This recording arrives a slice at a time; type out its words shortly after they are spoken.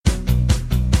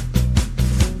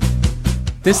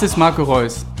This is Marco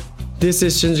Reus. This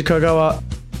is Shinji Kagawa.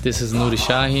 This is Nuri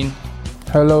Sahin.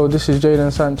 Hello, this is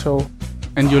Jadon Sancho.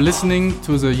 And you're listening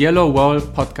to the Yellow Wall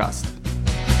podcast.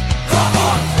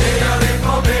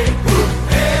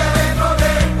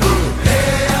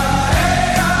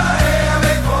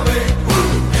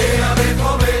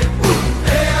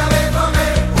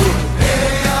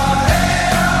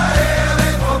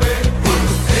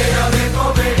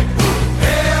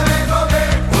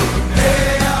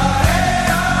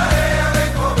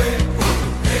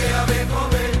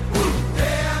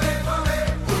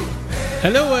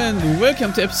 Hello and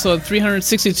welcome to episode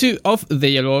 362 of the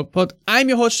Yellow Wall Pod. I'm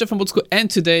your host Stefan Butzko,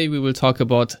 and today we will talk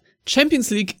about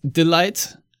Champions League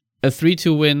delight, a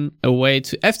 3-2 win away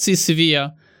to FC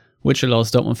Sevilla, which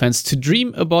allows Dortmund fans to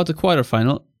dream about the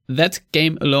quarterfinal. That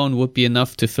game alone would be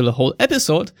enough to fill a whole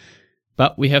episode,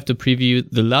 but we have to preview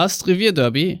the last Revier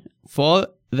Derby. For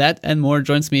that and more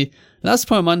joins me Lars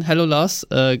Pollmann. Hello Lars,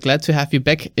 glad to have you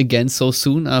back again so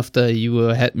soon after you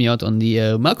had me out on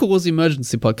the Marco Rose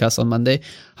Emergency podcast on Monday.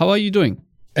 How are you doing?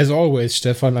 As always,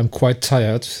 Stefan, I'm quite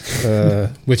tired,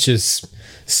 which is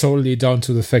solely down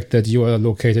to the fact that you are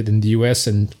located in the US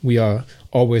and we are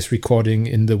always recording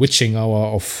in the witching hour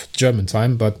of German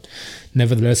time, but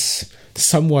nevertheless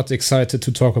somewhat excited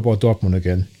to talk about Dortmund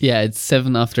again. Yeah, it's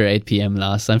 7 after 8 p.m.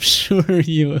 Lars. I'm sure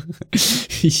you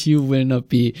will not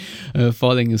be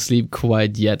falling asleep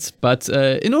quite yet. But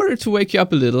in order to wake you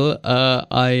up a little,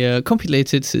 I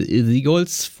compilated the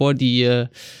goals for the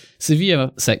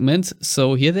Sevilla segment.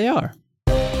 So here they are.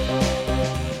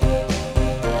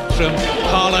 From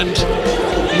Haaland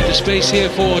into space here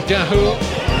for Dahoud.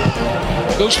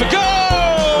 Goes for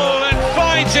goal and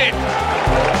finds it.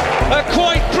 A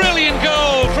quite brilliant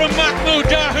goal from Mahmoud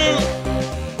Dahoud.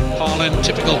 Haaland,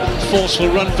 typical forceful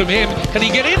run from him. Can he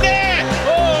get in there?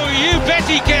 Oh, you bet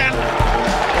he can.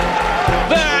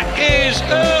 That is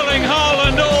Erling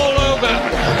Haaland all over.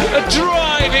 A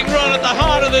driving run at the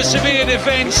heart of the Sevilla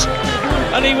defence.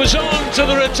 And he was on to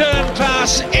the return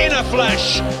pass in a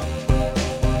flash.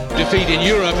 Defeat in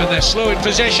Europe and they're slow in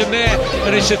possession there.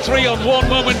 And it's a 3-on-1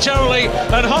 momentarily.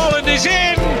 And Haaland is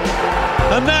in.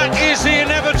 And that is the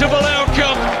inevitable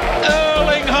outcome.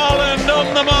 Erling Haaland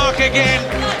on the mark again.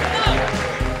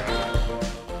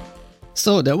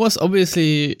 So that was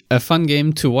obviously a fun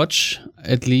game to watch.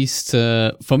 At least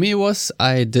for me it was.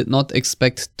 I did not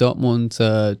expect Dortmund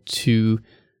to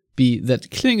be that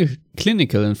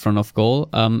clinical in front of goal.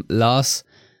 Lars,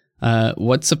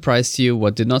 what surprised you?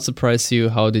 What did not surprise you?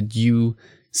 How did you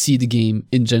see the game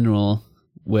in general?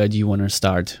 Where do you want to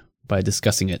start by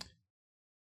discussing it?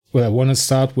 Well, I want to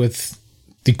start with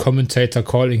the commentator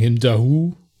calling him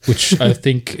Dahoud, which I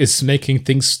think is making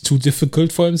things too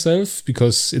difficult for himself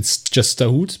because it's just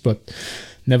Dahoud. But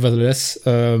nevertheless,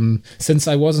 since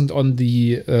I wasn't on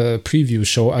the preview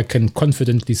show, I can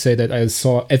confidently say that I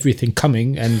saw everything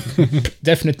coming and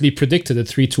definitely predicted a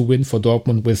 3-2 win for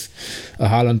Dortmund with a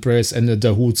Haaland brace and a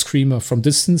Dahoud screamer from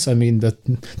distance. I mean, that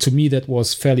to me that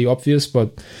was fairly obvious,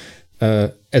 but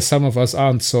as some of us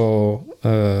aren't so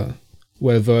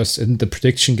well versed in the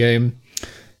prediction game,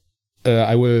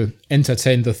 I will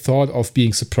entertain the thought of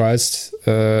being surprised,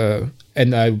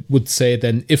 and I would say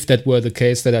then if that were the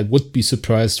case that I would be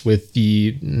surprised with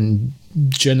the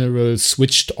general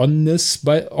switched onness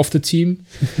of the team.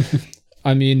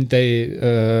 I mean, they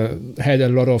had a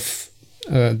lot of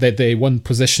they won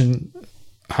possession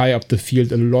high up the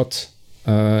field a lot.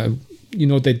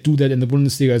 They do that in the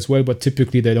Bundesliga as well, but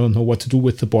typically they don't know what to do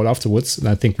with the ball afterwards. And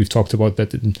I think we've talked about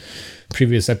that in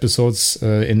previous episodes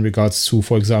in regards to,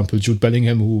 for example, Jude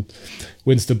Bellingham, who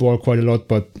wins the ball quite a lot,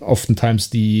 but oftentimes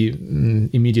the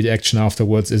immediate action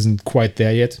afterwards isn't quite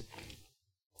there yet.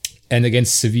 And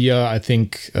against Sevilla, I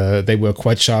think they were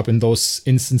quite sharp in those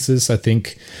instances. I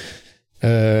think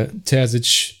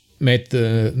Terzic made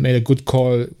a good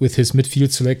call with his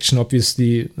midfield selection,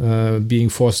 obviously being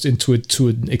forced into it to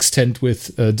an extent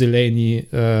with Delaney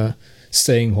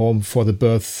staying home for the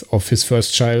birth of his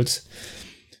first child.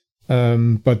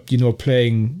 But,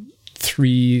 playing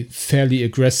three fairly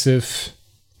aggressive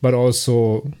but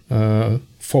also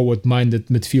forward-minded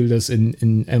midfielders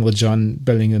in Emre Can,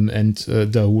 Bellingham and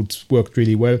Dahoud worked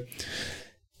really well.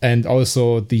 And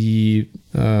also the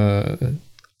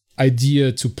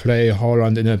idea to play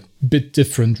Haaland in a bit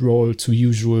different role to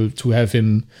usual, to have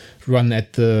him run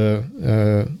at the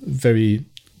very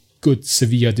good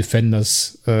Sevilla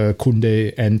defenders,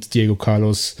 Koundé and Diego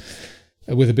Carlos,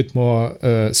 with a bit more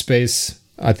space.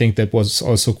 I think that was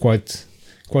also quite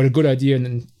a good idea,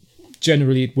 and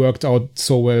generally it worked out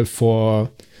so well for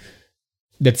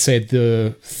let's say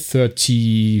the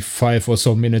 35 or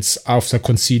so minutes after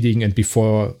conceding and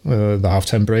before the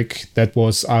halftime break, that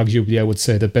was arguably, I would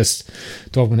say, the best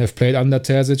Dortmund have played under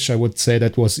Terzic. I would say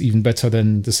that was even better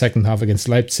than the second half against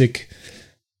Leipzig.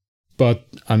 But,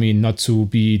 I mean, not to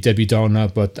be Debbie Downer,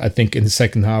 but I think in the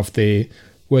second half they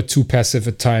were too passive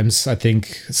at times. I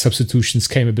think substitutions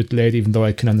came a bit late, even though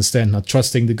I can understand not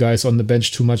trusting the guys on the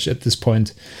bench too much at this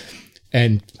point.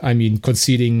 And, I mean,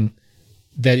 conceding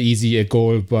that easy a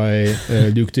goal by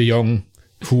Luc de Jong,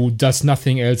 who does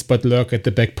nothing else but lurk at the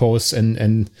back post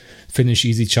and finish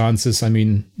easy chances. I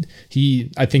mean,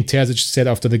 I think Terzic said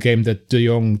after the game that de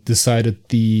Jong decided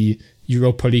the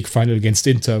Europa League final against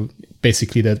Inter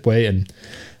basically that way, and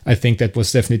I think that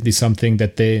was definitely something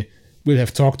that they will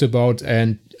have talked about,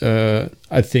 and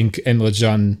I think Emre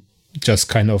Can just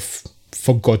kind of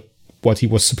forgot what he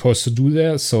was supposed to do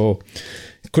there, so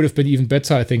it could have been even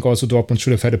better. I think also Dortmund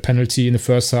should have had a penalty in the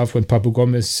first half when Papu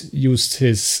Gomez used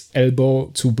his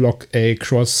elbow to block a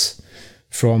cross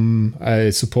from, I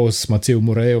suppose, Matteo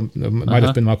Morey, might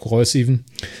have been Marco Reus even.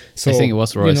 So, I think it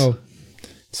was Reus.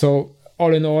 So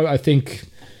all in all, I think,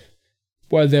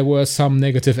 while there were some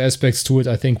negative aspects to it,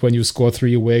 I think when you score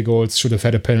 3 away goals, should have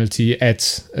had a penalty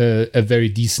at a very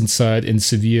decent side in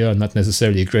Sevilla, not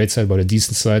necessarily a great side, but a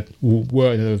decent side, who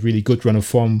were in a really good run of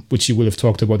form, which you will have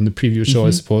talked about in the preview show,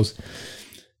 I suppose.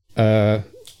 I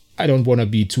don't want to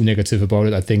be too negative about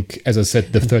it. I think, as I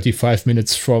said, the 35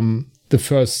 minutes from the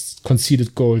first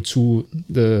conceded goal to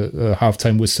the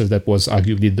halftime whistle, that was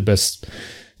arguably the best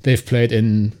they've played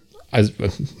in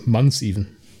months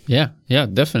even. Yeah,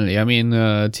 definitely. I mean,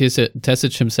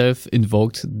 Terzic himself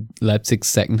invoked Leipzig's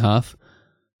second half,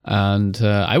 and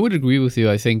I would agree with you.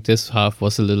 I think this half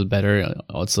was a little better,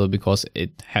 also because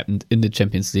it happened in the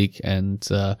Champions League, and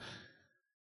I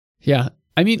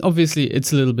mean, obviously,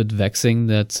 it's a little bit vexing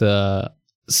that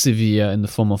Sevilla, in the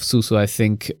form of Suso, I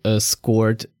think,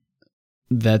 scored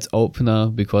that opener,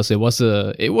 because it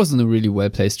wasn't a really well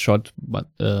placed shot, but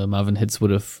Marvin Hitz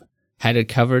would have had it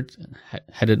covered,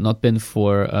 had it not been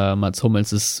for Mats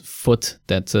Hummels' foot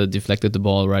that deflected the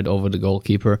ball right over the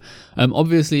goalkeeper.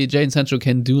 Obviously, Jadon Sancho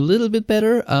can do a little bit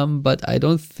better, but I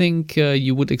don't think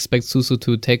you would expect Suso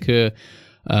to take a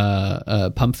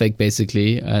pump fake,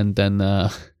 basically, and then,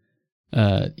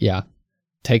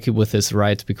 take it with his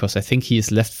right, because I think he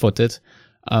is left-footed.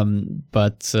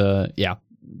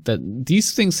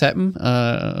 These things happen.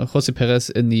 Jose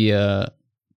Perez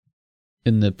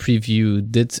in the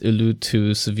preview did allude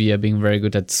to Sevilla being very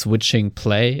good at switching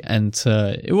play, and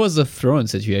it was a throw-in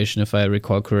situation, if I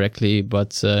recall correctly, but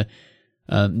the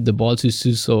ball to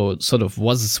Suso sort of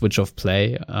was a switch of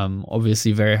play,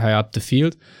 obviously very high up the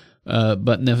field,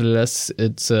 but nevertheless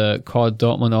it caught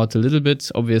Dortmund out a little bit.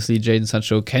 Obviously Jadon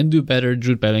Sancho can do better,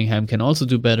 Jude Bellingham can also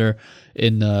do better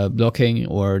in blocking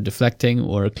or deflecting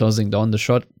or closing down the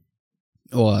shot,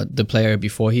 or the player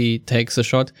before he takes a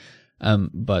shot.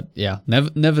 But yeah,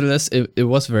 nevertheless, it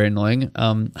was very annoying.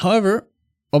 However,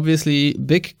 obviously,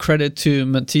 big credit to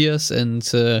Matthias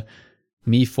and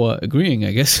me for agreeing,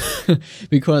 I guess,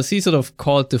 because he sort of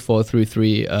called the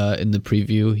 4-3-3 in the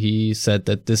preview. He said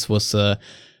that this was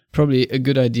probably a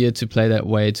good idea to play that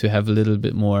way, to have a little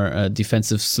bit more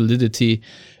defensive solidity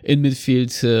in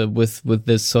midfield with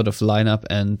this sort of lineup.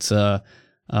 And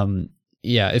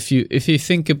if you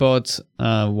think about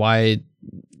why,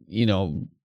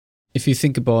 if you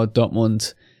think about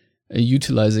Dortmund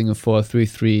utilizing a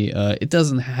 4-3-3, it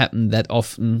doesn't happen that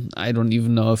often. I don't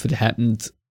even know if it happened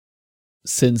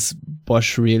since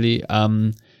Bosch, really.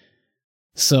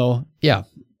 So yeah,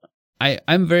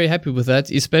 I'm very happy with that,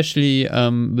 especially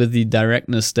with the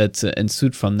directness that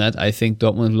ensued from that. I think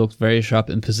Dortmund looked very sharp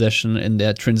in possession in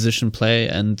their transition play,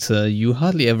 and you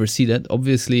hardly ever see that.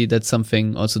 Obviously, that's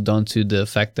something also down to the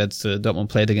fact that Dortmund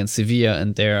played against Sevilla,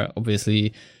 and they're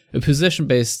obviously a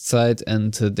possession-based side,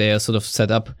 and they are sort of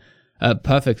set up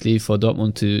perfectly for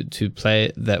Dortmund to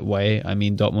play that way. I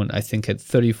mean, Dortmund, I think, had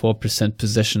 34%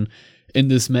 possession in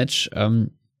this match.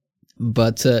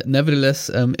 But nevertheless,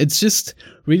 it's just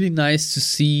really nice to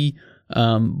see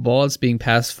balls being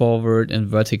passed forward and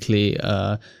vertically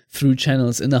through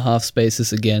channels in the half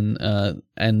spaces again,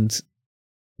 and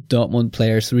Dortmund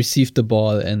players receive the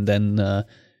ball and then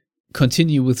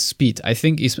continue with speed. I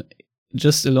think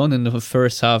just alone in the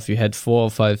first half, you had 4 or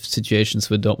 5 situations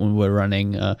where Dortmund were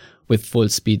running with full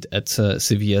speed at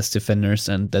Sevilla's defenders,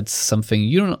 and that's something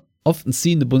you don't often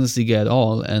see in the Bundesliga at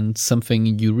all, and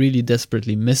something you really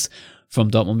desperately miss from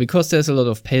Dortmund, because there's a lot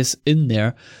of pace in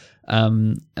there.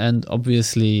 And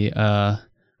obviously,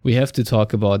 we have to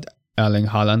talk about Erling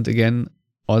Haaland again.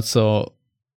 Also,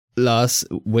 Lars,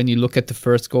 when you look at the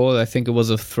first goal, I think it was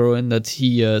a throw-in that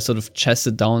he sort of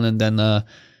chested down and then,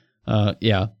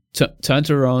 turned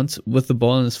around with the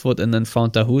ball in his foot and then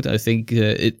found Dahoud. I think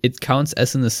it counts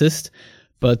as an assist,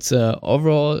 but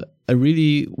overall, a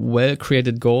really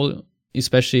well-created goal,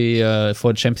 especially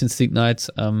for Champions League night.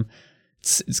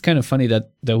 It's kind of funny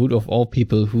that Dahoud, of all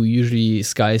people, who usually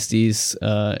skies these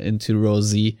into row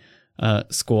Z,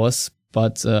 scores.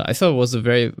 But I thought it was a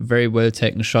very, very well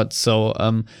taken shot. So,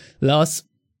 Lars,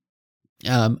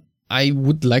 I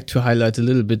would like to highlight a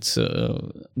little bit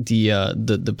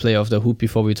the play of Dahoud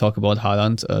before we talk about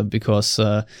Haaland, because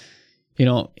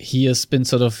he has been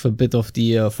sort of a bit of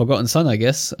the forgotten son, I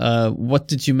guess. What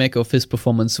did you make of his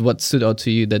performance? What stood out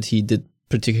to you that he did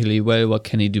particularly well? What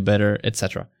can he do better,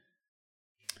 etc.?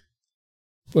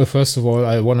 Well, first of all,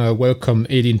 I want to welcome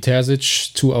Edin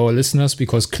Terzic to our listeners,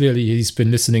 because clearly he's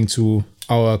been listening to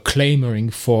our clamoring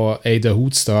for a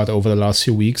Dahoud start over the last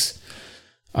few weeks.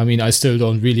 I mean, I still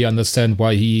don't really understand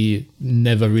why he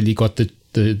never really got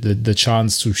the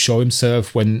chance to show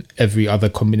himself when every other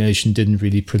combination didn't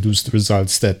really produce the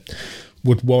results that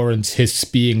would warrant his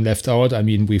being left out. I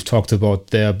mean, we've talked about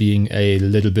there being a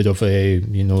little bit of a,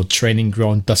 training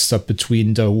ground dust up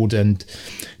between Dahoud and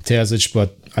Terzic,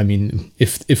 but I mean,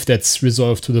 if that's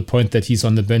resolved to the point that he's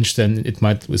on the bench, then it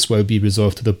might as well be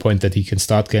resolved to the point that he can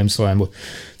start games. So I'm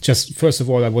just, first of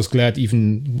all, I was glad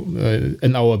even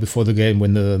an hour before the game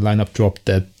when the lineup dropped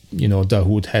that,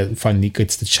 Dahoud finally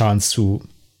gets the chance to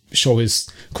show his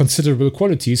considerable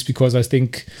qualities, because I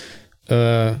think,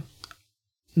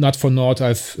 not for naught,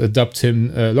 I've dubbed him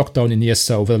Lockdown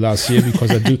Iniesta over the last year,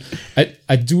 because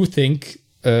I do think,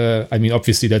 I mean,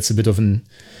 obviously that's a bit of an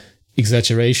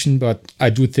exaggeration, but I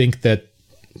do think that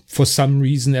for some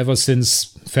reason, ever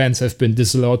since fans have been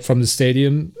disallowed from the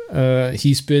stadium,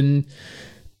 he's been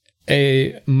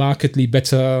a markedly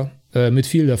better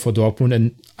midfielder for Dortmund,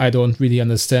 and I don't really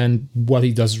understand what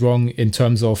he does wrong in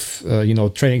terms of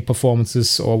training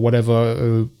performances or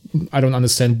whatever. I don't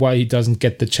understand why he doesn't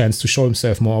get the chance to show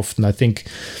himself more often. I think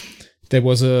there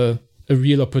was a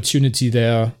real opportunity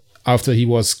there after he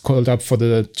was called up for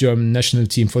the German national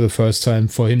team for the first time,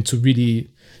 for him to really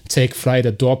take flight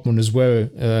at Dortmund as well,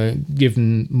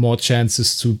 given more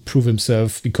chances to prove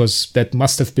himself, because that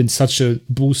must have been such a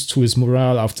boost to his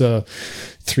morale after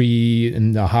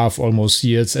 3.5 almost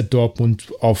years at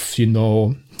Dortmund of,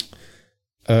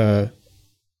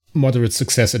 moderate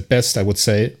success at best, I would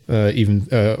say, even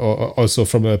also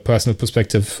from a personal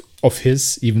perspective of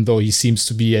his, even though he seems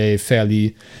to be a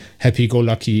fairly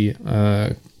happy-go-lucky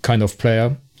kind of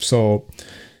player. So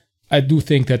I do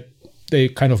think that they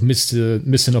kind of missed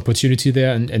an opportunity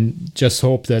there, and just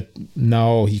hope that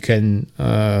now he can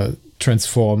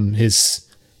transform his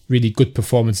really good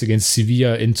performance against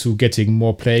Sevilla into getting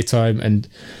more play time. And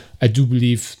I do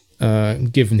believe,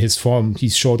 given his form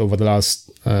he's showed over the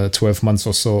last 12 months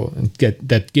or so,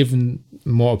 that given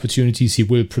more opportunities, he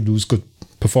will produce good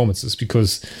performances,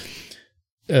 because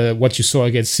what you saw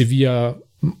against Sevilla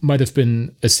might have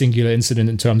been a singular incident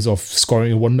in terms of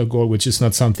scoring a wonder goal, which is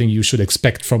not something you should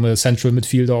expect from a central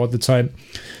midfielder all the time.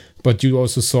 But you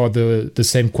also saw the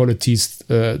same qualities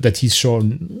that he's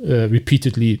shown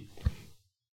repeatedly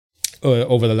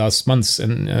over the last months,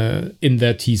 and in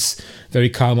that he's very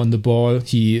calm on the ball.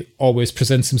 He always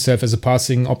presents himself as a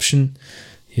passing option.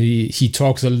 He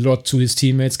talks a lot to his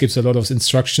teammates, gives a lot of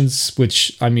instructions,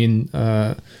 which, I mean,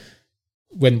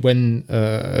 when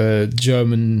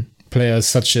German players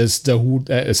such as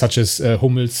Dahoud, such as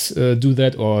Hummels do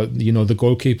that, or the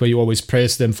goalkeeper, you always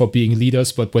praise them for being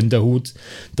leaders, but when Dahoud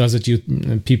does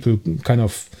it, people kind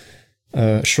of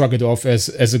shrug it off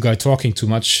as a guy talking too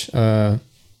much.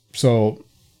 So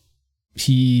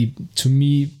he, to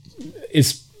me,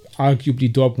 is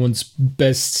arguably Dortmund's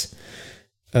best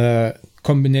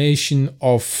combination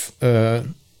of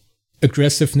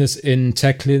aggressiveness in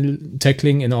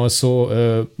tackling and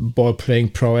also ball playing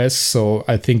prowess. So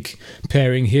I think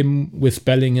pairing him with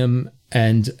Bellingham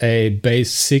and a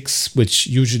base 6, which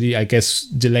usually I guess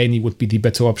Delaney would be the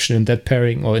better option in that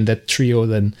pairing or in that trio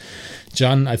than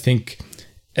Can, I think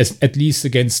at least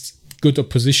against good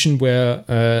opposition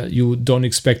where you don't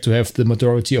expect to have the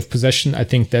majority of possession, I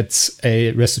think that's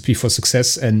a recipe for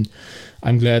success, and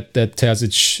I'm glad that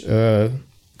Terzic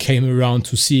came around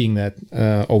to seeing that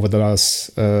over the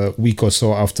last week or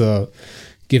so, after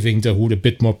giving Dahoud a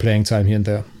bit more playing time here and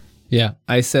there. Yeah,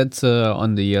 I said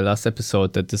on the last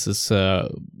episode that this is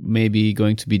maybe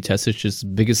going to be Terzic's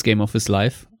biggest game of his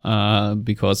life,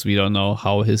 because we don't know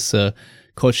how his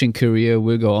coaching career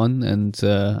will go on, and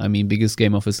I mean, biggest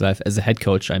game of his life as a head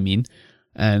coach, I mean.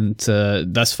 And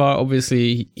thus far,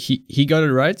 obviously, he got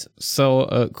it right,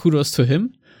 so kudos to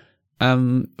him.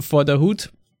 For Dahoud,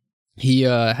 he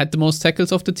had the most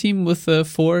tackles of the team with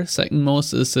 4. Second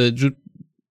most is Jude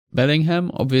Bellingham.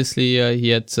 Obviously, he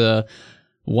had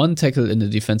 1 tackle in the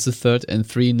defensive third and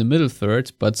 3 in the middle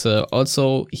third, but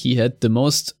also he had the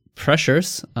most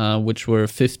pressures, which were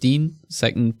 15.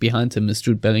 Second behind him is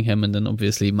Jude Bellingham, and then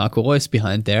obviously Marco Reus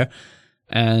behind there.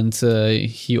 And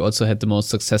he also had the most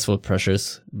successful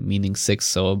pressures, meaning 6,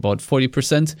 so about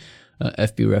 40%.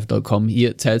 FBref.com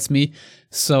here tells me.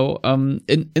 So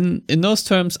in those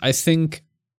terms, I think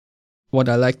what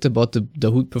I liked about the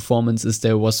Dahoud performance is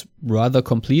there was rather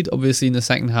complete. Obviously, in the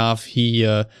second half, he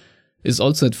is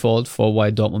also at fault for why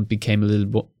Dortmund became a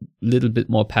little bit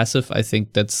more passive. I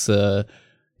think that's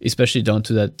especially down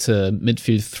to that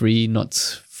midfield 3 not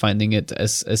finding it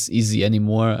as easy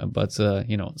anymore. But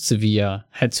Sevilla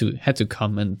had to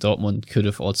come, and Dortmund could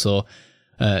have also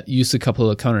used a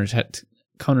couple of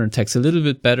counterattacks a little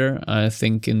bit better. I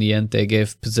think in the end they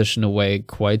gave possession away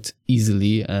quite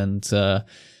easily, and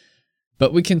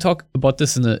but we can talk about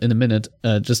this in a minute.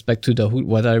 Just back to Dahoud,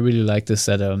 what I really liked is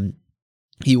that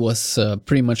he was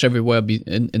pretty much everywhere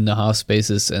in the half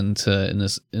spaces and in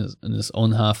his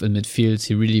own half in midfield.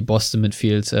 He really bossed the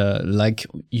midfield like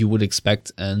you would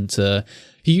expect, and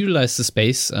he utilized the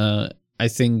space. I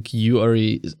think you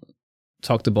already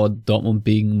talked about Dortmund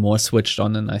being more switched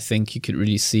on, and I think you could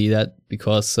really see that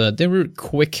because they were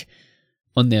quick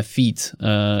on their feet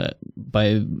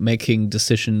by making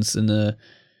decisions in a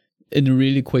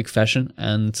really quick fashion,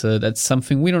 and that's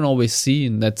something we don't always see,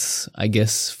 and that's, I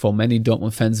guess, for many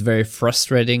Dortmund fans very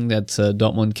frustrating that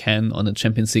Dortmund can on a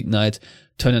Champions League night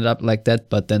turn it up like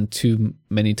that, but then too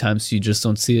many times you just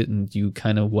don't see it, and you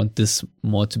kind of want this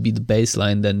more to be the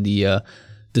baseline than the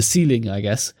ceiling, I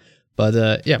guess.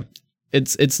 But yeah,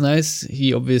 it's nice.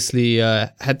 He obviously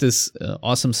had this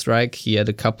awesome strike. He had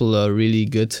a couple of really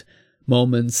good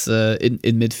moments in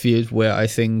midfield where I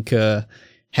think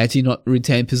had he not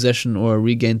retained possession or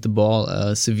regained the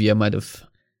ball, Sevilla might have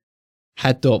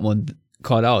had Dortmund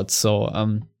caught out. So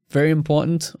very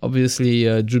important.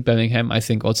 Obviously, Jude Bellingham, I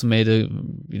think, also made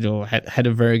had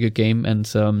a very good game,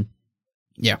 and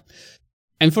yeah.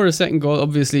 And for the second goal,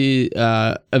 obviously,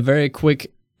 a very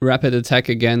quick, rapid attack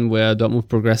again, where Dortmund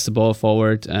progressed the ball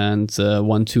forward, and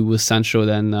 1-2 with Sancho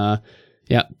then,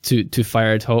 to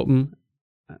fire it home.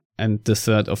 And the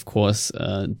third, of course,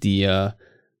 the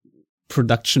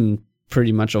production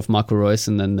pretty much of Marco Reus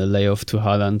and then the layoff to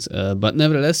Haaland. But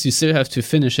nevertheless, you still have to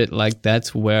finish it like that,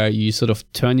 where you sort of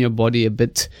turn your body a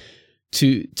bit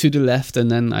to the left, and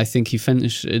then I think he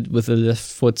finished it with the left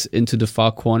foot into the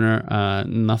far corner.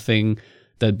 Nothing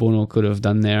that Bono could have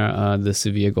done there, the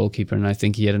Sevilla goalkeeper, and I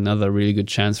think he had another really good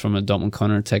chance from a Dortmund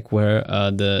counterattack where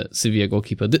the Sevilla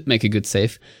goalkeeper did make a good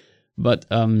save. But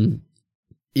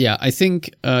yeah, I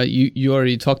think you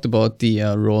already talked about the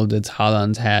role that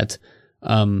Haaland had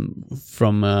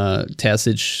from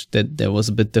Terzic, that there was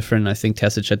a bit different. I think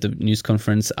Terzic at the news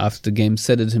conference after the game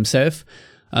said it himself,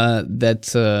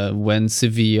 that when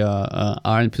Sevilla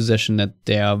are in possession, that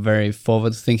they are very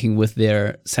forward thinking with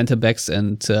their center backs,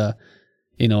 and the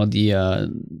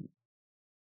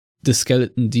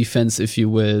skeleton defense, if you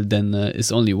will, then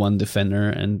is only one defender,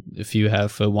 and if you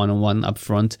have a one-on-one up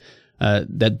front,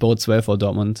 that bodes well for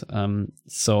Dortmund.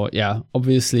 So yeah,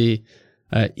 obviously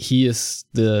he is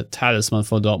the talisman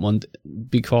for Dortmund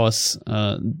because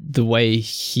the way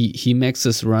he makes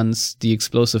his runs, the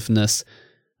explosiveness,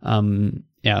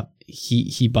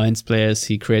 he binds players,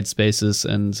 he creates spaces,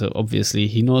 and obviously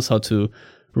he knows how to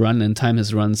run and time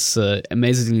his runs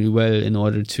amazingly well in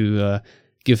order to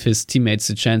give his teammates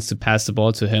a chance to pass the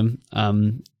ball to him.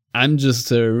 I'm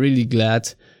just really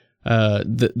glad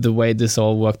the way this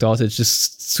all worked out. It's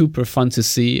just super fun to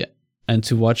see and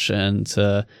to watch, and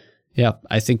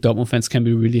I think Dortmund fans can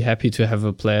be really happy to have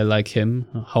a player like him,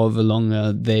 however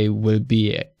long they will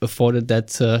be afforded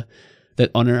that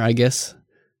honor, I guess.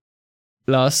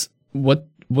 Lars, what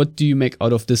do you make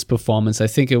out of this performance? I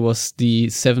think it was the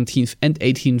 17th and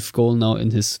 18th goal now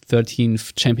in his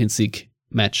 13th Champions League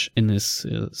match in his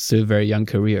still very young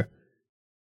career.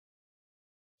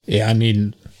 Yeah, I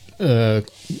mean,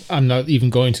 I'm not even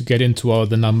going to get into all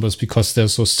the numbers because they're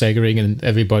so staggering, and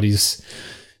everybody's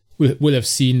will have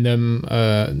seen them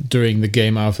during the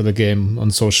game, after the game,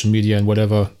 on social media and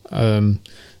whatever. It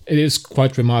is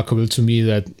quite remarkable to me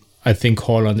that I think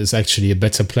Haaland is actually a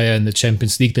better player in the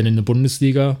Champions League than in the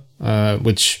Bundesliga,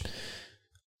 which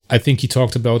I think he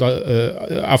talked about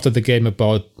after the game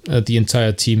about the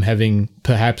entire team having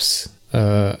perhaps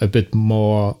a bit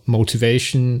more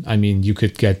motivation. I mean, you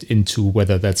could get into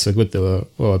whether that's a good or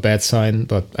a bad sign,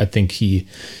 but I think he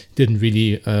didn't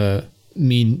really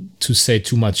mean to say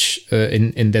too much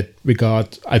in that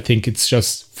regard. I think it's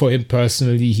just for him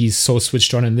personally, he's so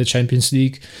switched on in the Champions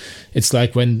League. It's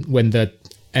like when that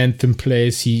anthem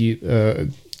plays, he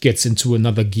gets into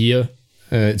another gear.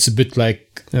 It's a bit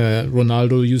like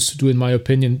Ronaldo used to do, in my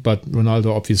opinion, but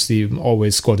Ronaldo obviously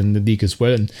always scored in the league as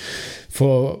well. And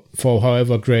for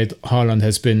however great Haaland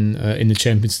has been in the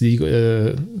Champions League,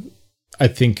 I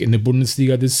think in the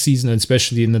Bundesliga this season, and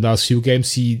especially in the last few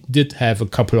games, he did have a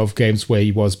couple of games where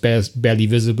he was barely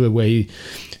visible, where he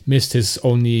missed his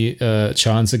only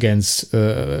chance against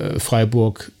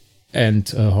Freiburg and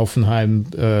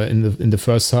Hoffenheim in the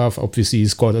first half. Obviously, he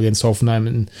scored against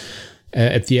Hoffenheim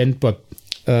at the end, but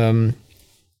I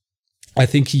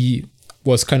think he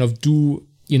was kind of due,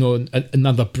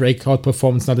 another breakout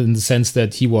performance, not in the sense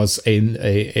that he was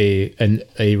a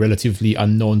relatively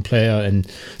unknown player and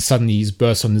suddenly he's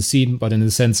burst on the scene, but in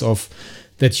the sense of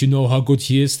that how good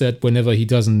he is, that whenever he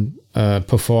doesn't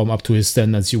perform up to his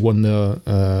standards, you wonder,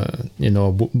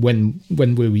 when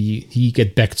will he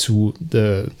get back to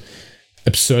the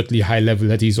absurdly high level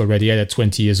that he's already at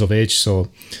 20 years of age. So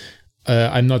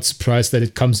I'm not surprised that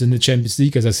it comes in the Champions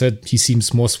League. As I said, he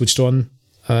seems more switched on.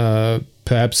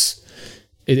 Perhaps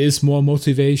it is more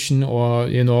motivation,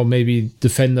 or maybe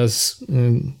defenders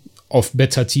of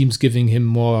better teams giving him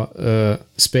more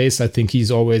space. I think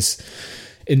he's always,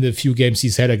 in the few games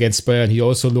he's had against Bayern, he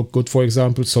also looked good, for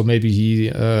example. So maybe he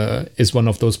is one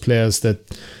of those players that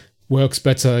works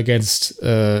better against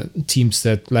teams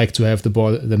that like to have the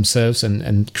ball themselves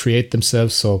and create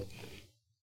themselves. So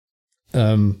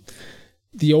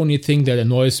the only thing that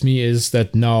annoys me is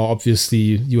that now obviously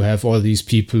you have all these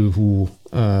people who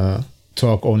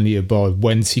talk only about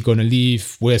when's he gonna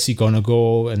leave, where's he gonna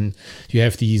go, and you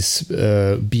have these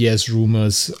BS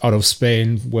rumors out of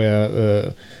Spain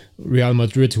where Real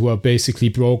Madrid, who are basically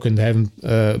broke and haven't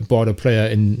bought a player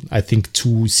in I think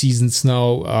 2 seasons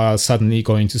now, are suddenly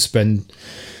going to spend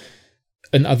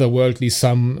an otherworldly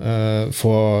sum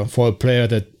for a player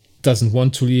that doesn't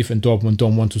want to leave, and Dortmund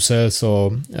don't want to sell.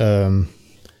 So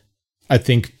I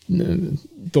think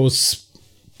those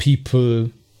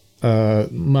people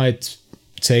might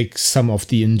take some of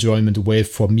the enjoyment away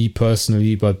from me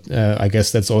personally, but I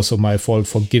guess that's also my fault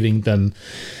for giving them,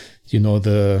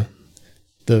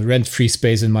 the rent-free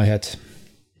space in my head.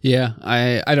 Yeah,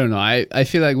 I don't know. I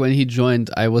feel like when he joined,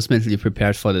 I was mentally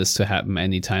prepared for this to happen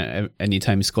anytime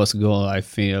he scores a goal. I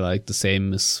feel like the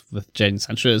same is with Jadon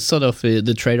Sancho. It's sort of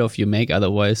the trade-off you make.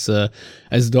 Otherwise,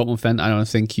 as a Dortmund fan, I don't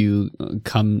think you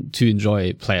come to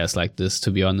enjoy players like this,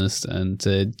 to be honest. And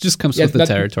it just comes with the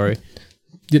territory.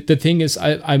 The thing is,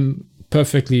 I'm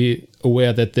perfectly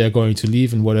aware that they're going to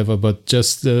leave and whatever, but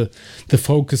just the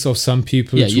focus of some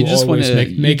people you just want to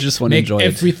make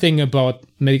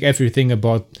everything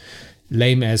about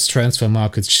lame ass transfer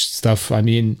market stuff. I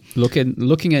mean,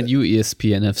 looking at you,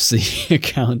 ESPN FC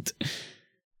account.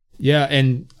 Yeah,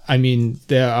 and I mean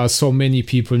there are so many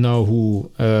people now who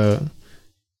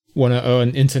want to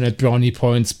earn internet brownie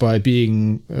points by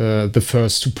being the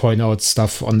first to point out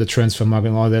stuff on the transfer market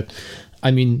and all that. I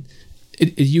mean,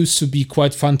 it used to be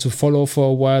quite fun to follow for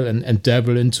a while and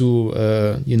dabble into,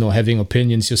 having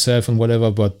opinions yourself and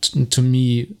whatever. But to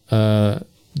me,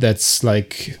 that's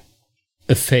like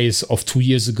a phase of 2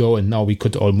 years ago, and now we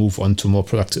could all move on to more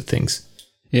productive things.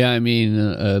 Yeah, I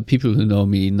mean, people who know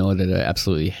me know that I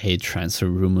absolutely hate transfer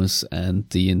rumors and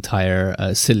the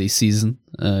entire silly season.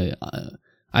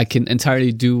 I can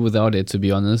entirely do without it, to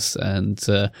be honest. And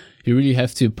you really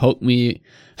have to poke me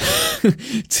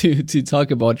to talk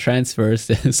about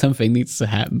transfers. Something needs to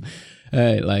happen,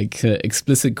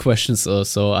 explicit questions or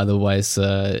so. Otherwise,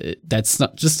 that's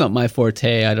not my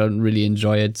forte. I don't really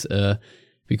enjoy it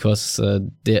because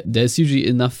there's usually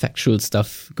enough factual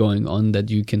stuff going on that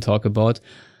you can talk about.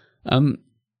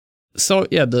 So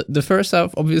yeah, the first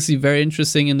half obviously very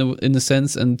interesting in the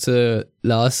sense, and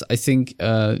Lars, I think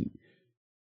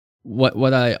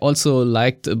what I also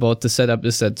liked about the setup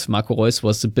is that Marco Reus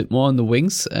was a bit more on the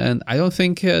wings, and I don't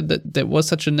think that there was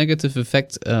such a negative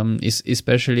effect,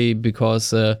 especially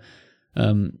because he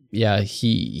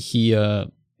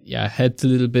helped a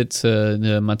little bit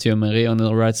Matteo Meret on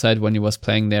the right side when he was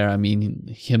playing there. I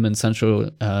mean, him and Sancho,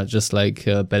 just like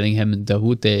Bellingham and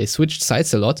Dahoud, they switched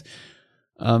sides a lot.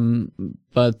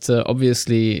 But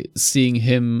obviously seeing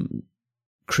him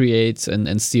create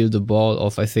and steal the ball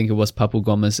off, I think it was Papu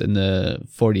Gomez in the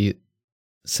 42nd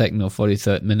or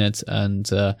 43rd minute, and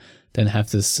then have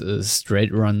this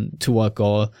straight run toward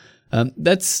goal.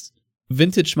 That's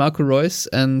vintage Marco Reus,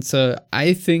 and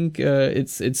I think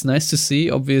it's nice to see.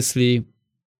 Obviously,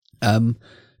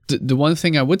 the one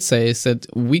thing I would say is that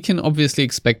we can obviously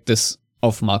expect this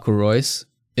of Marco Reus,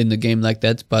 in a game like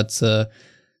that. But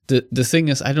the thing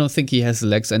is, I don't think he has the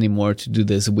legs anymore to do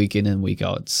this week in and week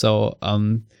out. So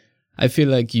I feel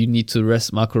like you need to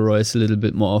rest Marco Reus a little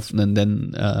bit more often, and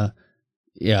then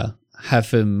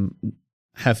have him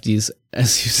have these,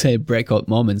 as you say, breakout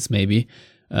moments maybe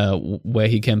where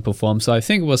he can perform. So I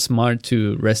think it was smart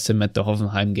to rest him at the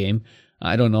Hoffenheim game.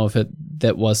 I don't know if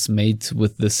that was made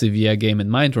with the Sevilla game in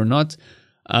mind or not.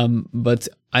 But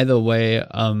either way,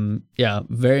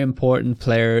 very important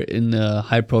player in a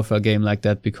high profile game like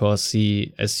that, because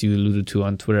he, as you alluded to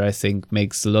on Twitter, I think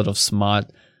makes a lot of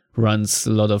smart runs,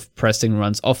 a lot of pressing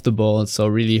runs off the ball. So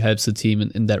really helps the team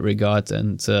in that regard.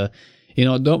 And,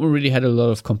 Dortmund really had a lot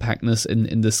of compactness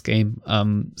in this game.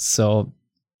 So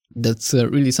that's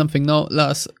really something. Now,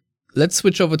 Lars, let's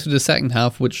switch over to the second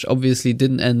half, which obviously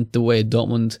didn't end the way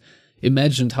Dortmund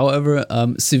imagined. However,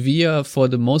 Sevilla, for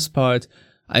the most part,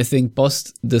 I think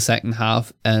bossed the second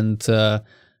half and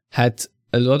had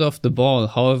a lot of the ball.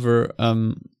 However,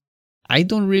 I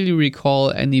don't really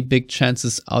recall any big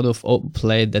chances out of open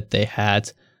play that they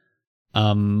had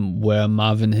where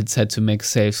Marvin had to make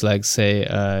saves, like, say,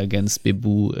 against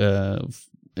Bebu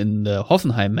in the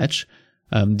Hoffenheim match.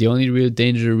 The only real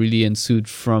danger really ensued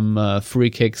from free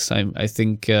kicks. I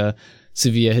think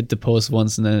Sevilla hit the post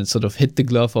once and then it sort of hit the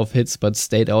glove of Hitz but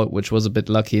stayed out, which was a bit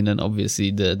lucky. And then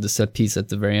obviously the set piece at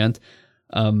the very end.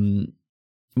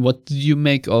 What do you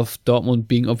make of Dortmund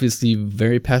being obviously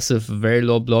very passive, very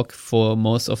low block for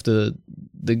most of the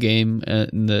game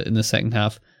in the second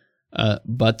half,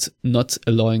 but not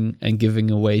allowing and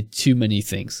giving away too many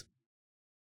things?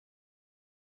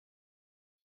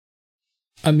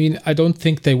 I mean, I don't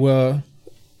think they were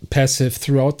passive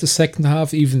throughout the second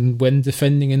half, even when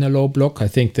defending in a low block. I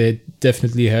think they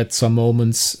definitely had some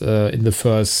moments in the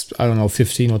first,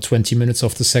 15 or 20 minutes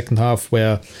of the second half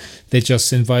where they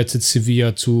just invited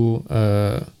Sevilla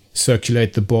to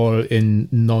circulate the ball in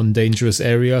non-dangerous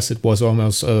areas. It was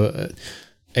almost a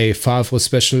Favre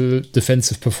special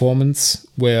defensive performance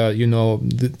where,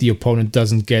 the opponent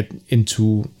doesn't get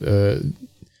into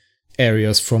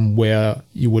areas from where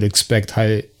you would expect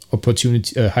high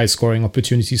scoring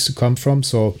opportunities to come from.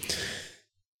 So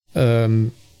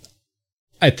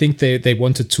I think they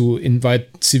wanted to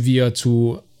invite Sevilla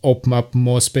to open up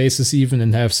more spaces even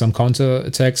and have some counter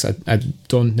attacks. I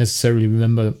don't necessarily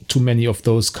remember too many of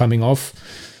those coming off.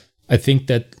 I think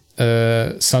that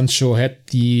Sancho had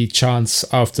the chance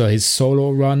after his solo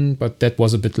run, but that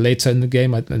was a bit later in the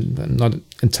game. I'm not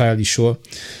entirely sure.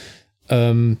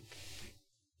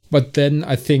 But then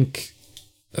I think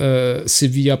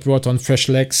Sevilla brought on fresh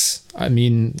legs. I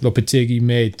mean, Lopetegui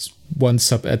made one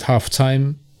sub at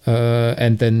halftime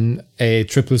and then a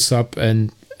triple sub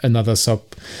and another sub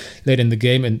late in the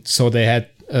game. And so they had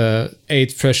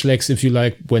 8 fresh legs, if you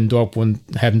like, when Dortmund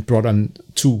hadn't brought on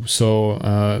 2. So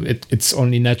it's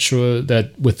only natural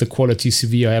that with the quality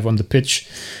Sevilla have on the pitch,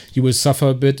 you will suffer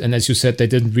a bit. And as you said, they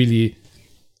didn't really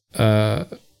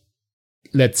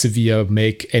let Sevilla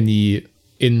make any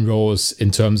inroads in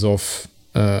terms of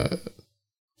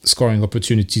scoring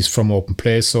opportunities from open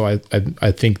play. So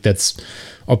I think that's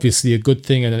obviously a good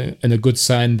thing and a good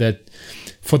sign that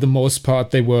for the most part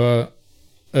they were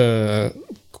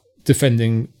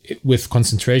defending with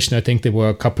concentration. I think there were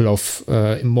a couple of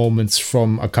moments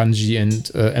from Akanji and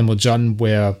Emre Can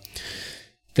where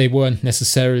they weren't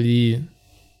necessarily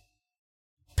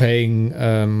paying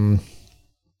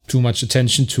too much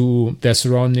attention to their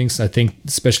surroundings. I think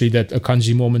especially that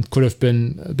Akanji moment could have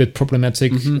been a bit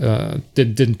problematic.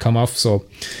 Didn't come off. So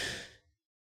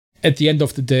at the end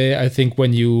of the day, I think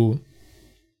when you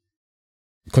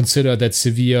consider that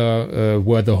Sevilla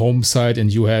were the home side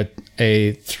and you had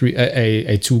a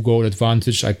 2-goal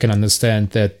advantage, I can understand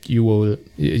that you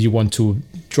want to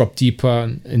drop deeper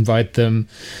and invite them.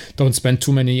 Don't spend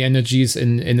too many energies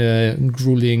in a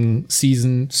grueling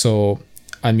season. So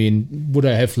I mean, would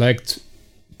I have liked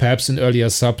perhaps an earlier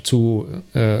sub to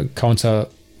counter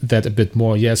that a bit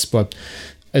more? Yes, but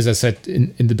as I said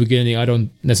in the beginning, I don't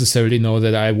necessarily know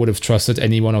that I would have trusted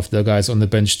any one of the guys on the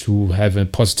bench to have a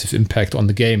positive impact on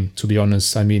the game, to be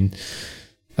honest. I mean,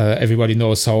 everybody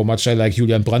knows how much I like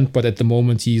Julian Brandt, but at the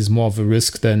moment he's more of a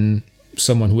risk than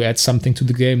someone who adds something to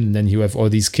the game. And then you have all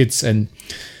these kids, and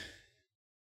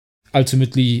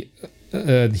ultimately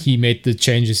he made the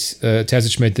changes,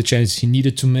 Terzic made the changes he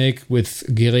needed to make with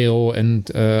Guerreiro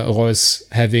and Reus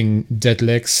having dead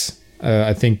legs.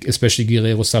 I think especially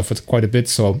Guerreiro suffered quite a bit.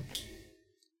 So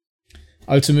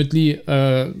ultimately,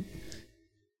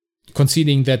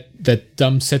 conceding that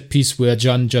dumb set piece where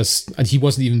Can and he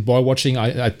wasn't even ball watching.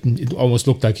 It almost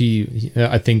looked like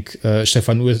I think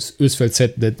Stefan Özfeld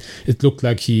said that it looked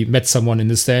like he met someone in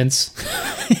the stands.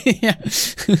 Yeah.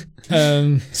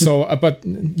 But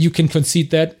you can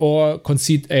concede that or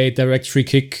concede a direct free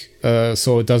kick.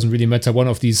 So it doesn't really matter. One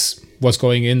of these was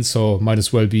going in, so might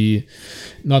as well be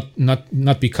not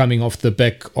be coming off the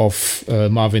back of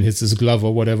Marvin hits his glove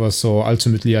or whatever. So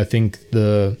ultimately, I think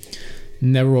the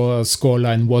narrower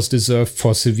scoreline was deserved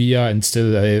for Sevilla and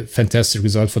still a fantastic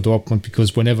result for Dortmund,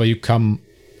 because whenever you come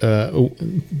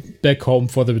back home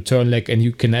for the return leg and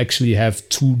you can actually have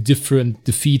two different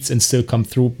defeats and still come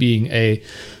through being a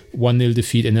 1-0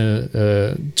 defeat and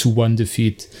a 2-1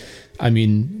 defeat, I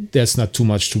mean, there's not too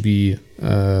much to be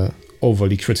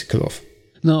overly critical of.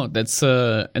 No, that's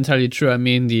entirely true. I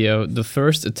mean, the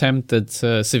first attempt that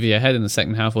Sevilla had in the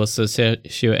second half was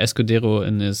Sergio Escudero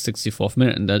in the 64th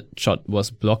minute, and that shot was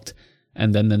blocked.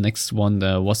 And then the next one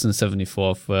was in the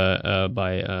 74th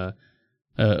by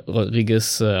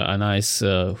Rodriguez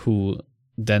Anais, who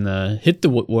then hit the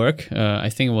woodwork. I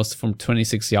think it was from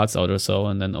 26 yards out or so.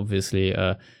 And then obviously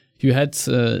you had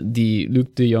the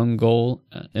Luuk de Jong goal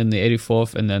in the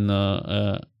 84th, and then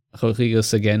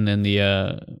Rodriguez again in the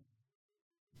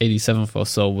 87th or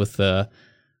so with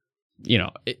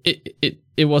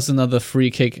it was another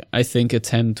free kick, I think,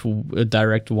 attempt, a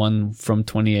direct one from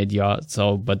 28 yards.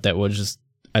 So, but that was just,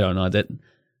 I don't know, that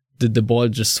the ball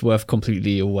just swerved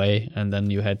completely away, and then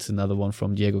you had another one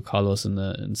from Diego Carlos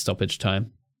in stoppage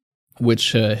time,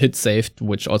 which hit saved,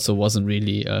 which also wasn't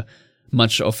really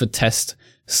much of a test.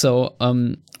 So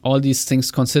all these things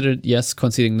considered, yes,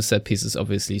 conceding the set piece is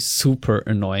obviously super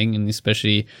annoying, and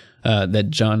especially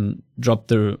that Can dropped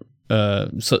the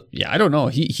I don't know,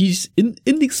 he's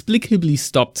inexplicably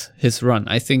stopped his run.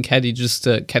 I think had he just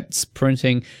kept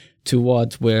sprinting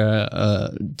toward where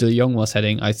De Jong was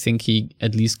heading, I think he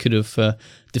at least could have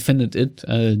defended it.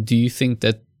 Do you think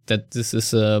that this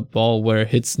is a ball where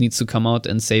Hitz needs to come out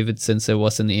and save it, since it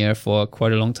was in the air for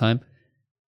quite a long time?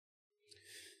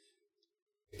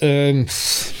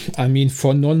 I mean,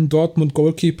 for non-Dortmund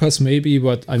goalkeepers, maybe,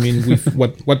 but I mean,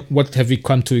 what have we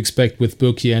come to expect with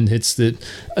Bürki and Hitz?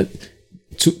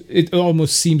 It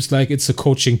almost seems like it's a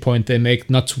coaching point they make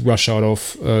not to rush out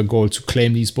of goal to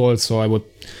claim these balls. So I would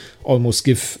almost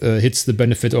give Hitz the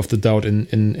benefit of the doubt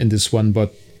in this one.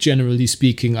 But generally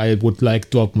speaking, I would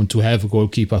like Dortmund to have a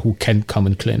goalkeeper who can come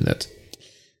and claim that.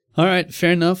 All right,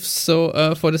 fair enough.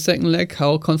 So for the second leg,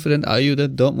 how confident are you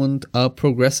that Dortmund are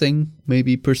progressing,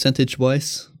 maybe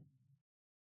percentage-wise?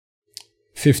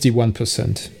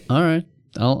 51%. All right,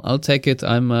 I'll take it.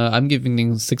 I'm giving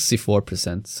them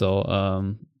 64%.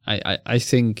 So I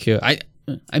think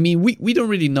I mean we don't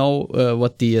really know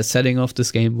what the setting of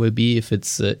this game will be, if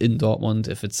it's in Dortmund,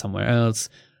 if it's somewhere else.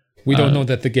 We don't know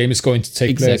that the game is going to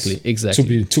take place.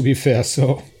 Exactly. To be fair,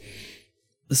 so.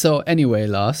 So anyway,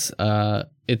 Lars,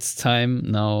 it's time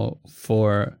now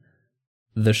for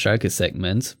the Schalke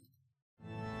segment.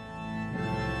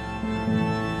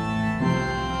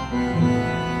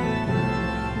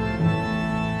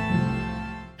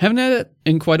 Haven't had it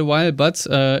in quite a while, but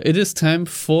it is time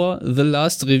for the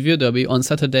last review derby on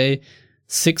Saturday,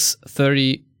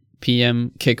 6:30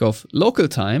 p.m. kickoff local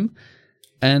time.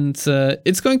 And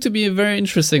it's going to be a very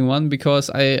interesting one, because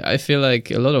I feel like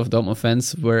a lot of Dortmund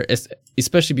fans were,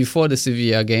 especially before the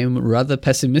Sevilla game, rather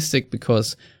pessimistic,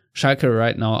 because Schalke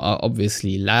right now are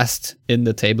obviously last in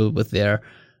the table with their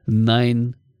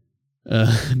 9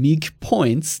 meek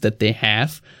points that they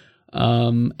have.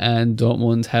 And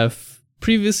Dortmund have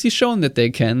previously shown that they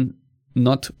can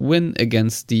not win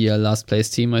against the last place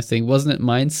team, I think. Wasn't it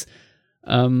Mainz?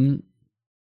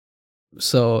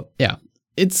 So, yeah.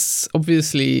 It's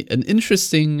obviously an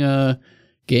interesting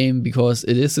game, because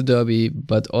it is a derby,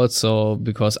 but also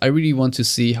because I really want to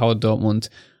see how Dortmund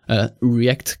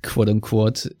react, quote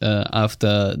unquote,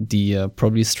 after the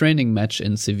probably straining match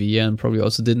in Sevilla, and probably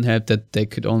also didn't help that they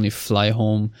could only fly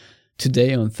home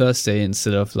today on Thursday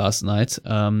instead of last night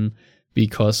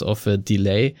because of a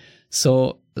delay.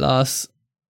 So, Lars,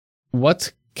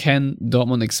 what can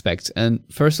Dortmund expect? And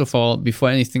first of all, before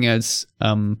anything else,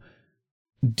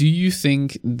 do you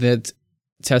think that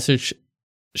Terzic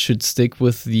should stick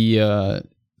with the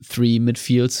 3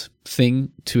 midfield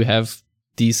thing to have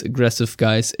these aggressive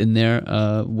guys in there,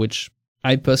 which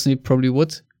I personally probably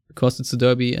would, because it's a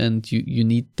derby and you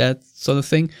need that sort of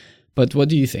thing. But what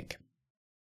do you think?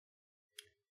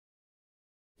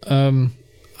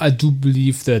 I do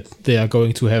believe that they are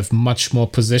going to have much more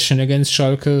possession against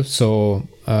Schalke. So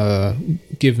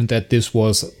given that this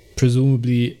was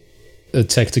presumably a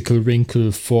tactical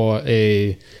wrinkle for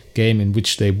a game in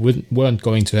which they weren't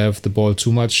going to have the ball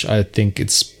too much. I think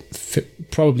it's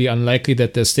probably unlikely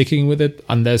that they're sticking with it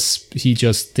unless he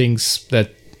just thinks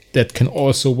that can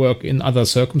also work in other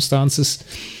circumstances.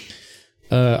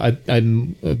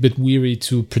 I'm a bit weary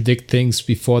to predict things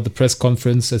before the press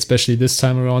conference, especially this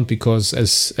time around, because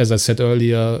as I said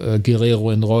earlier, Guerrero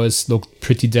and Reus looked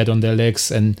pretty dead on their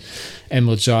legs, and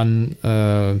Emre Can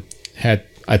had,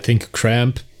 I think, a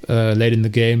cramp late in the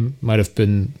game. Might have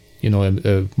been,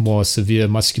 a more severe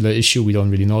muscular issue. We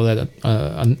don't really know that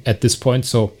at this point.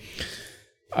 So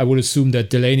I would assume that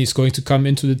Delaney is going to come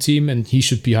into the team, and he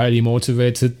should be highly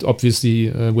motivated, obviously,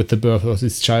 with the birth of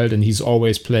his child, and he's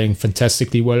always playing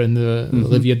fantastically well in the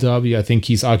Revier Derby. I think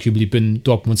he's arguably been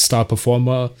Dortmund's star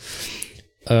performer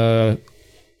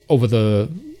over the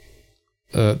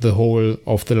whole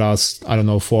of the last,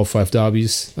 4 or 5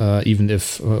 derbies, even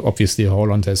if obviously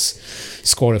Haaland has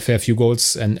scored a fair few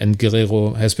goals, and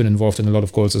Guerrero has been involved in a lot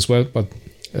of goals as well, but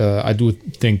I do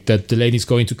think that Delaney's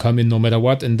going to come in no matter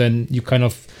what, and then you kind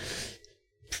of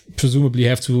presumably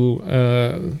have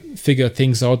to figure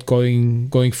things out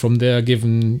going from there,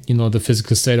 given the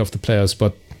physical state of the players.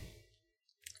 But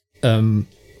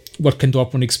what can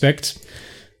Dortmund expect?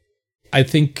 I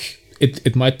think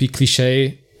it might be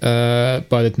cliche,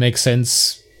 but it makes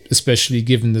sense, especially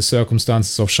given the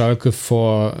circumstances of Schalke,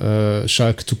 for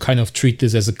Schalke to kind of treat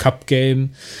this as a cup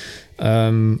game.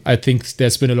 I think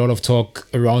there's been a lot of talk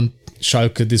around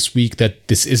Schalke this week that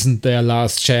this isn't their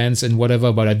last chance and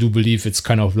whatever, but I do believe it's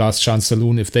kind of last chance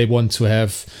saloon if they want to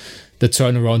have the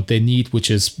turnaround they need, which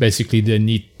is basically they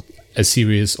need a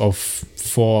series of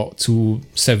 4 to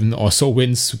 7 or so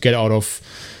wins to get out of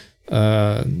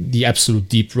the absolute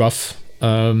deep rough.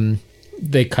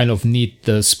 They kind of need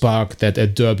the spark that a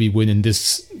derby win in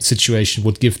this situation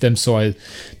would give them, so I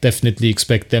definitely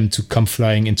expect them to come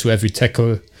flying into every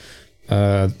tackle,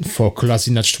 for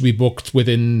Kolasinac to be booked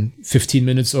within 15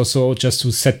 minutes or so, just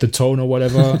to set the tone or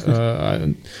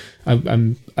whatever.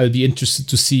 I'll be interested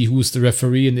to see who's the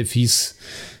referee and if he's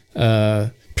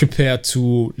prepared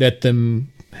to let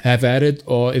them have at it,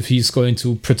 or if he's going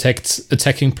to protect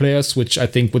attacking players, which I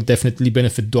think would definitely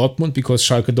benefit Dortmund, because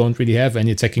Schalke don't really have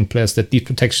any attacking players that need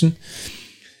protection.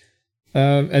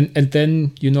 And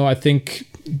then, I think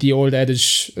the old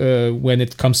adage, when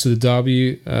it comes to the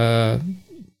derby,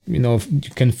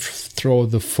 you can throw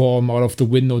the form out of the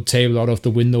window, table out of the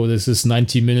window. This is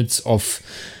 90 minutes of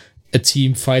a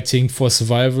team fighting for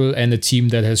survival, and a team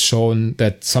that has shown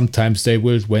that sometimes they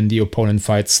will when the opponent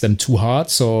fights them too hard.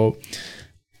 So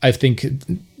I think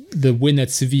the win at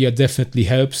Sevilla definitely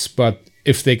helps, but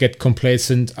if they get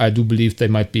complacent, I do believe they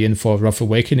might be in for a rough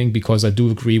awakening, because I do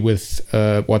agree with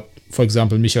what, for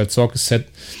example, Michael Zorc said,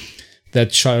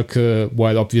 that Schalke,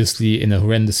 while obviously in a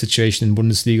horrendous situation in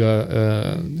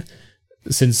Bundesliga,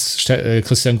 since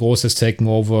Christian Groß has taken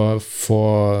over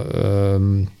for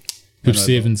Huub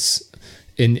Stevens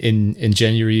in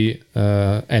January,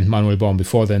 and Manuel Baum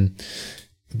before then,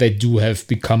 they do have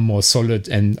become more solid.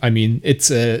 And I mean,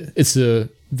 it's a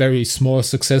very small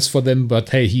success for them, but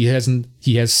hey, he has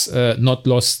not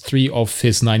lost 3 of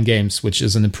his 9 games, which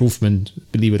is an improvement,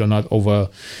 believe it or not, over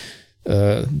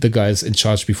the guys in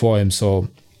charge before him. So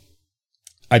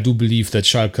I do believe that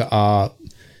Schalke are,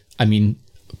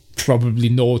 probably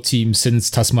no team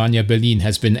since Tasmania Berlin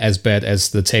has been as bad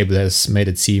as the table has made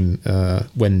it seem,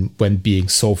 when being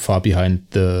so far behind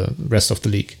the rest of the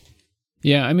league.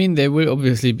 Yeah, they will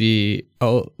obviously be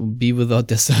without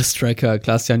their star striker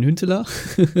Klaas-Jan Huntelaar.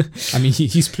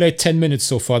 He's played 10 minutes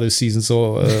so far this season,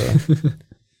 so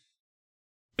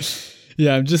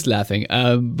yeah, I'm just laughing.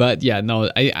 But yeah,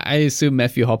 no, I assume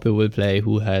Matthew Hoppe will play,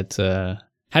 who had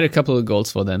a couple of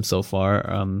goals for them so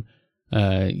far.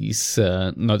 He's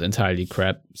not entirely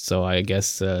crap, so I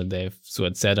guess they've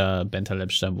Suazeda, Bentaleb,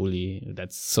 Stambouli.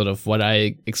 That's sort of what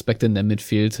I expect in their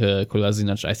midfield.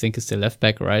 Kolasinac, I think, is the left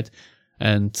back, right?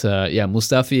 And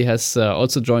Mustafi has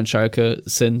also joined Schalke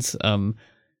since.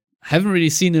 Haven't really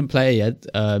seen him play yet,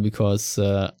 because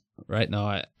right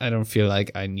now I don't feel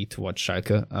like I need to watch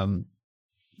Schalke.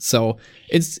 So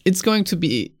it's going to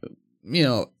be,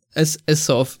 as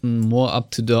often more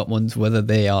up to Dortmund whether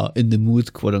they are in the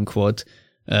mood, quote unquote,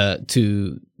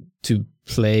 to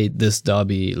play this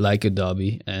derby like a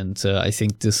derby. And I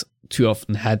think this too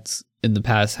often in the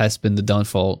past has been the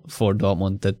downfall for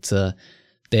Dortmund, that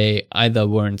they either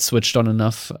weren't switched on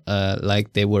enough,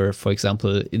 like they were, for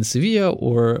example, in Sevilla,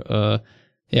 or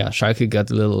Schalke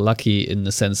got a little lucky in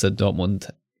the sense that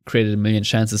Dortmund created a million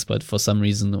chances, but for some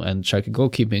reason, and Schalke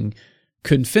goalkeeping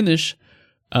couldn't finish.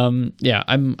 I'm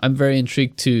very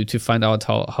intrigued to find out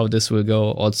how this will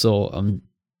go. Also,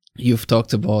 you've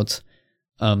talked about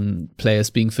players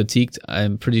being fatigued.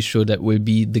 I'm pretty sure that will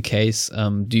be the case.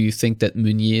 Do you think that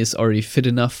Meunier is already fit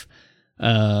enough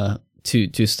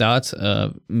to start?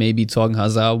 Maybe Thorgan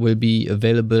Hazard will be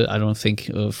available. I don't think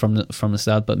from the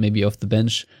start, but maybe off the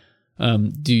bench.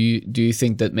 Do you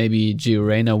think that maybe Gio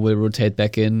Reyna will rotate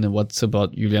back in? What's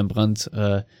about Julian Brandt?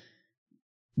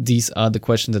 These are the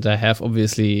questions that I have.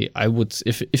 Obviously, I would,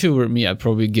 if it were me, I'd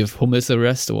probably give Hummels a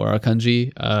rest or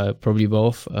Akanji, probably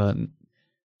both.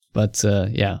 But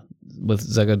with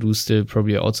Zagadou still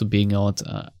probably also being out,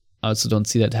 I also don't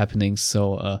see that happening.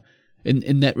 So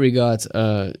in that regard,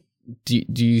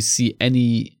 do you see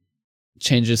any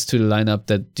changes to the lineup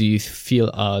that do you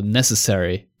feel are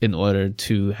necessary in order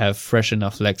to have fresh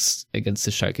enough legs against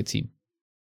the Schalke team?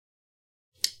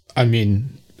 I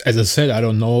mean, as I said, I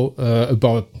don't know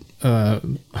about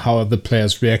how the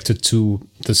players reacted to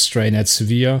the strain at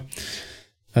Sevilla.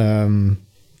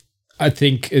 I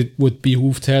think it would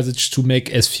behoove Terzic to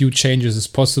make as few changes as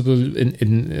possible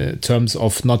in terms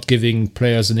of not giving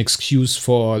players an excuse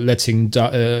for letting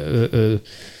drop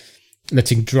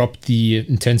the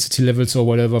intensity levels or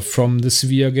whatever from the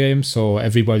Sevilla game. So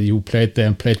everybody who played there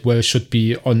and played well should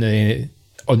be on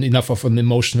enough of an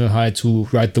emotional high to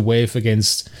ride the wave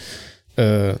against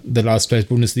the last place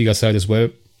Bundesliga side as well.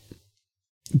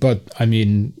 But I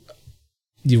mean,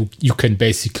 you can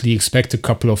basically expect a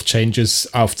couple of changes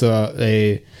after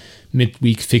a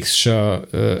midweek fixture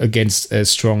against a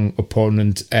strong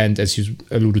opponent, and as you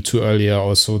alluded to earlier,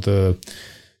 also the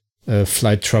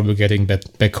flight trouble getting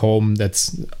back home.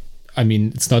 It's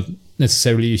not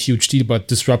necessarily a huge deal, but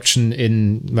disruption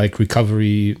in like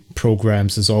recovery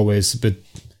programs is always a bit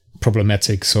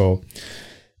problematic. So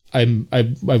I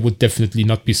would definitely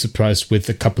not be surprised with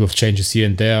a couple of changes here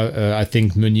and there. I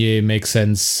think Meunier makes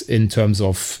sense in terms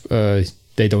of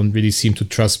they don't really seem to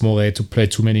trust Moret to play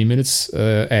too many minutes.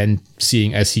 And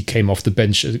seeing as he came off the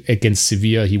bench against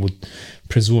Sevilla, he would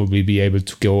presumably be able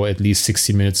to go at least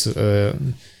 60 minutes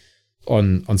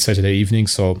on Saturday evening.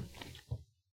 So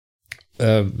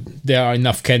there are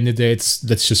enough candidates.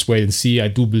 Let's just wait and see. I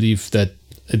do believe that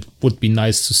it would be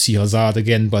nice to see Hazard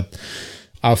again, but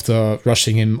after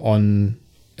rushing him on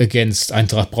against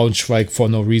Eintracht Braunschweig for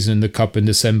no reason in the Cup in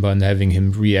December and having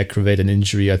him re-aggravate an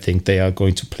injury, I think they are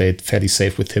going to play it fairly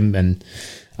safe with him. And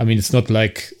I mean, it's not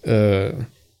like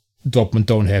Dortmund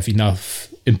don't have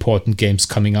enough important games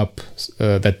coming up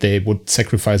that they would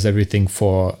sacrifice everything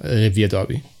for a Revier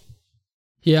derby.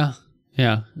 Yeah.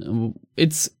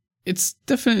 It's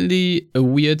definitely a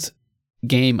weird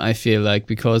game, I feel like,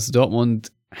 because Dortmund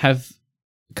have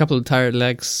a couple of tired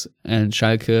legs and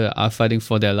Schalke are fighting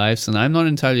for their lives, and I'm not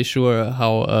entirely sure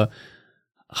how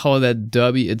that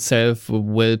derby itself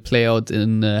will play out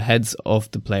in the heads of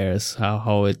the players,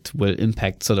 how it will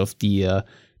impact sort of the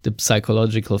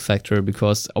psychological factor,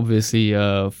 because obviously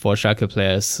for Schalke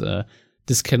players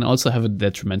this can also have a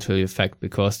detrimental effect,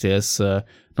 because there's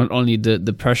not only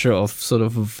the pressure of sort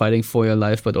of fighting for your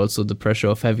life, but also the pressure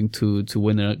of having to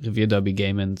win a Revier derby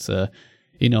game. And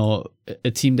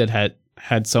a team that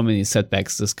had so many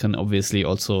setbacks, this can obviously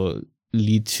also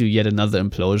lead to yet another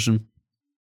implosion.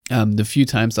 The few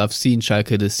times I've seen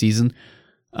Schalke this season,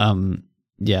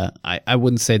 I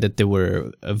wouldn't say that they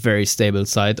were a very stable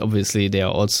side. Obviously, they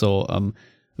are also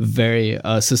very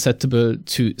susceptible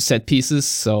to set pieces,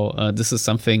 so this is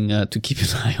something to keep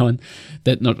an eye on,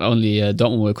 that not only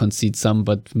Dortmund will concede some,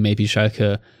 but maybe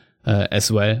Schalke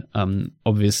as well.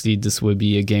 Obviously, this will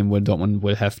be a game where Dortmund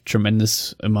will have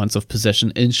tremendous amounts of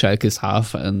possession in Schalke's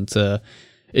half, and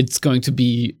it's going to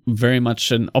be very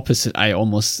much an opposite, I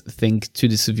almost think, to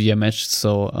the Sevilla match.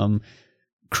 So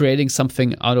creating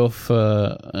something out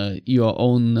of your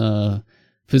own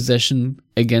possession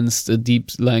against a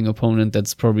deep-lying opponent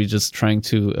that's probably just trying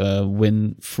to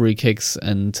win free kicks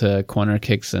and corner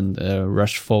kicks and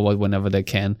rush forward whenever they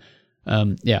can.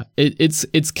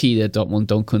 It's key that Dortmund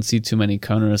don't concede too many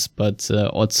corners, but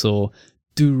also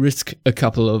do risk a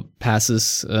couple of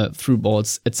passes, through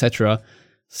balls, etc.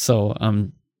 So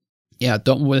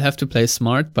Dortmund will have to play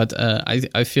smart, but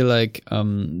I feel like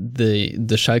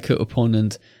the Schalke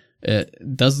opponent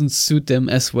doesn't suit them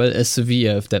as well as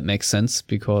Sevilla, if that makes sense,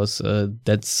 because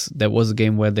that was a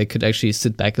game where they could actually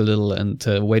sit back a little and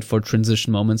wait for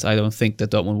transition moments. I don't think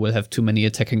that Dortmund will have too many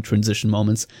attacking transition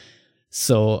moments.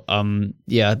 So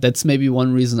that's maybe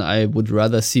one reason I would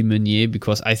rather see Meunier,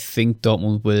 because I think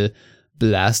Dortmund will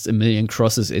blast a million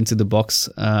crosses into the box,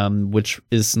 which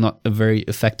is not a very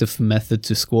effective method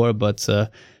to score, but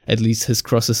at least his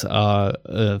crosses are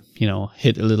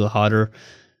hit a little harder.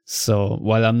 So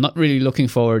while I'm not really looking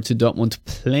forward to Dortmund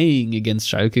playing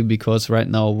against Schalke, because right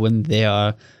now when they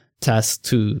are task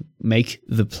to make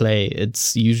the play.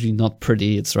 It's usually not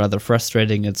pretty. It's rather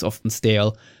frustrating. It's often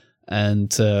stale,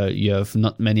 and you have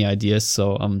not many ideas.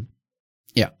 So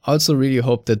I also really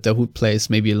hope that Dahoud plays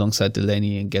maybe alongside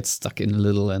Delaney and gets stuck in a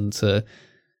little and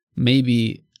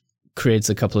maybe creates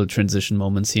a couple of transition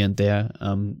moments here and there.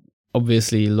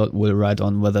 Obviously, a lot will ride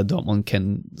on whether Dortmund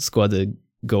can score the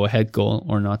go-ahead goal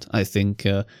or not. I think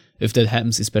if that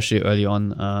happens, especially early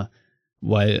on,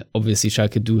 while obviously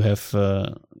Schalke do have,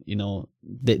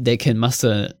 they can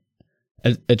muster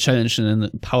a challenge in a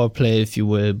power play, if you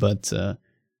will, but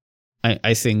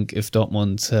I think if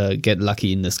Dortmund get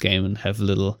lucky in this game and have a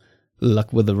little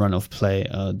luck with the run of play,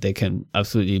 they can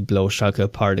absolutely blow Schalke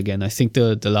apart again. I think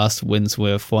the last wins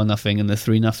were 4-0 and a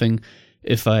 3-0,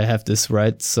 if I have this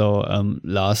right. So,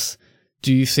 Lars,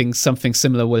 do you think something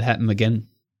similar will happen again?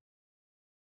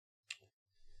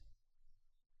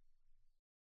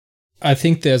 I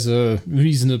think there's a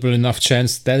reasonable enough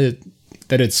chance that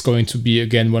it's going to be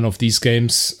again one of these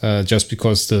games, just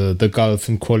because the gulf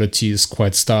in quality is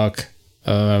quite stark.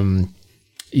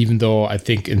 Even though I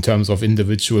think in terms of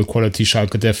individual quality,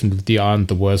 Schalke definitely aren't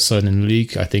the worst side in the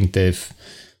league. I think they've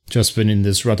just been in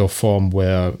this rut of form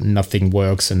where nothing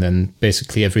works and then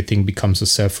basically everything becomes a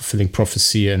self-fulfilling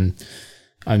prophecy. And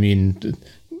I mean,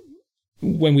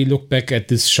 when we look back at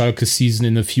this Schalke season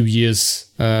in a few years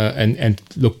and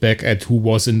look back at who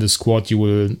was in the squad, you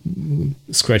will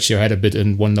scratch your head a bit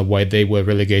and wonder why they were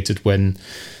relegated when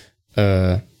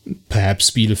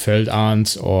perhaps Bielefeld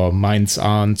aren't or Mainz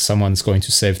aren't. Someone's going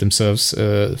to save themselves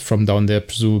from down there,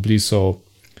 presumably. So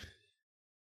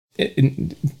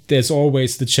there's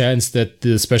always the chance that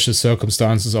the special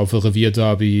circumstances of a Revier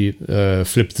derby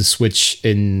flip the switch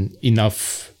in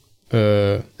enough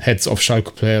heads of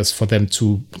Schalke players for them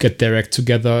to get their act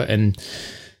together. And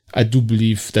I do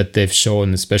believe that they've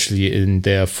shown, especially in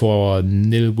their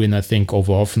 4-0 win, I think,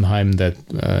 over Hoffenheim, that,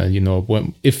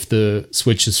 if the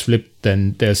switch is flipped,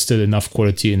 then there's still enough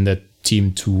quality in that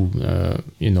team to,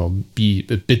 be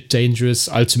a bit dangerous.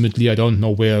 Ultimately, I don't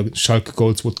know where Schalke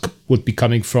goals would be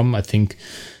coming from. I think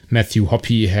Matthew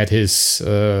Hoppe had his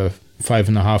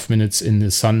 5.5 minutes in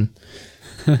the sun.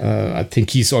 I think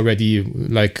he's already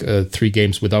 3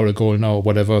 games without a goal now or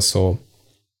whatever. So,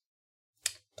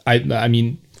 I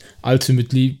mean,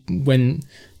 ultimately, when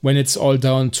it's all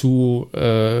down to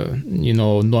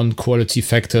non-quality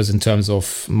factors in terms of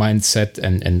mindset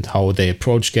and how they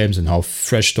approach games and how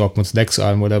fresh Dortmund's legs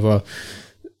are and whatever,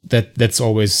 that's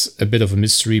always a bit of a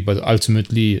mystery. But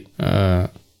ultimately,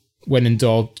 when in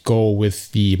doubt, go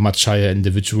with the much higher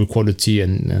individual quality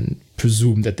and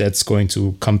presume that that's going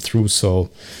to come through.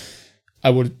 So I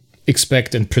would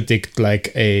expect and predict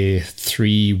a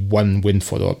 3-1 win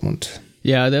for Dortmund.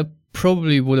 Yeah, that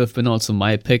probably would have been also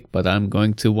my pick, but I'm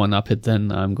going to one-up it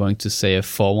then. I'm going to say a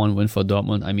 4-1 win for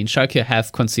Dortmund. I mean, Schalke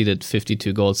have conceded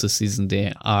 52 goals this season.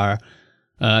 They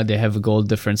have a goal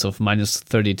difference of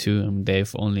 -32, and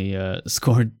they've only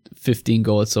scored 15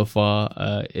 goals so far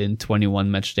in 21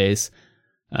 match days.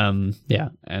 And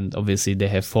obviously they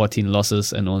have 14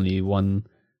 losses and only one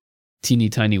teeny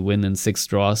tiny win and 6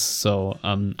 draws. So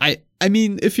I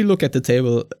mean, if you look at the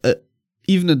table,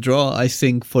 even a draw, I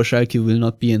think, for Schalke will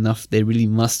not be enough. They really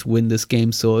must win this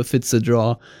game. So if it's a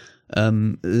draw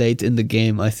late in the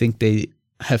game, I think they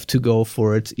have to go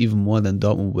for it even more than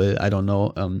Dortmund will. I don't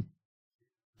know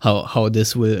how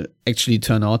this will actually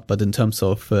turn out, but in terms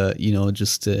of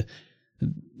just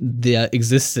their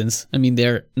existence, I mean,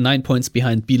 they're 9 points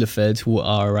behind Bielefeld, who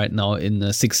are right now in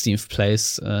 16th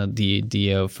place,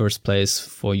 the first place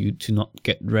for you to not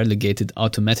get relegated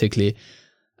automatically.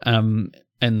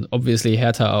 And obviously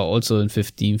Hertha are also in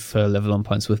 15th level on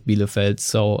points with Bielefeld.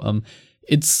 So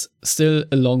it's still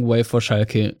a long way for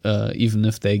Schalke, even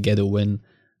if they get a win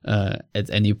at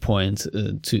any point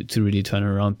to really turn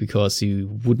around, because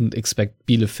you wouldn't expect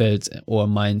Bielefeld or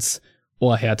Mainz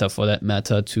or Hertha, for that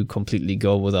matter, to completely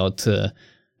go without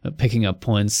picking up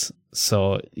points.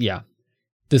 So yeah,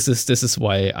 this is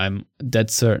why I'm dead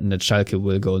certain that Schalke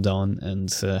will go down,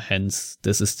 and hence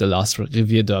this is the last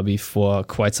Revier derby for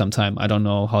quite some time. I don't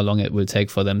know how long it will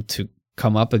take for them to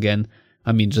come up again.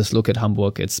 I mean, just look at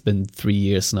Hamburg. It's been 3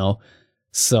 years now.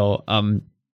 So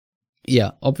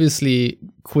obviously,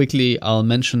 quickly, I'll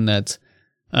mention that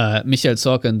Michael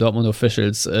Zorc and Dortmund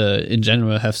officials in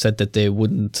general have said that they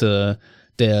wouldn't,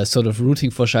 they're sort of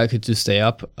rooting for Schalke to stay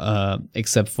up,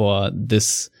 except for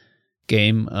this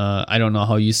game. I don't know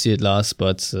how you see it, Lars,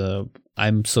 but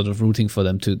I'm sort of rooting for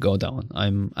them to go down.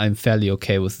 I'm fairly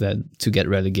okay with that, to get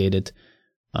relegated.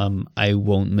 I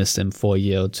won't miss them for a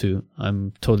year or two.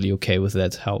 I'm totally okay with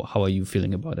that. How are you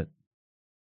feeling about it?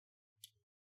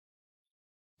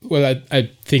 Well, I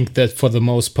think that for the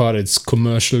most part, it's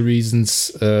commercial reasons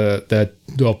that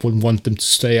Dortmund want them to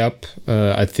stay up.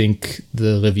 I think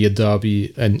the Revier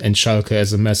Derby and Schalke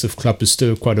as a massive club is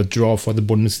still quite a draw for the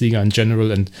Bundesliga in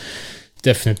general, and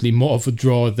definitely more of a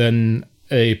draw than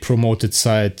a promoted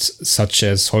side such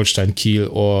as Holstein Kiel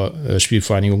or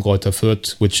Spielvereinigung Greuther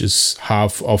Fürth, which is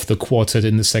half of the quartet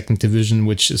in the second division,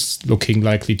 which is looking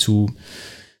likely to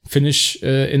finish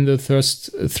in the first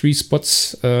three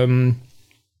spots.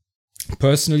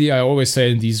 Personally, I always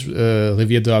say in these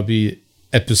Revier Derby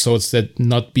episodes that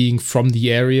not being from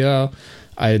the area,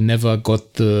 I never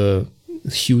got the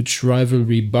huge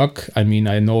rivalry bug. I mean,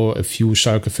 I know a few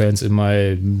Schalke fans in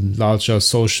my larger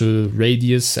social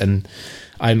radius, and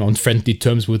I'm on friendly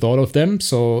terms with all of them.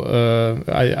 So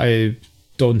I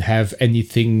don't have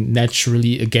anything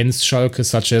naturally against Schalke,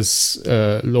 such as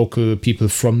local people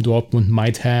from Dortmund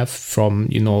might have from,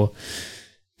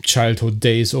 childhood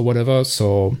days or whatever.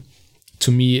 So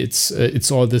to me,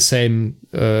 it's all the same,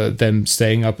 them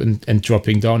staying up and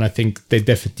dropping down. I think they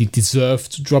definitely deserve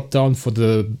to drop down for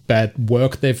the bad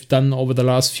work they've done over the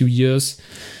last few years.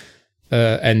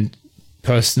 And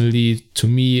personally, to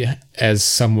me, as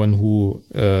someone who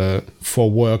for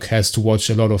work has to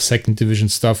watch a lot of second division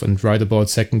stuff and write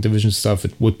about second division stuff,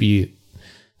 it would be,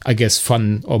 I guess,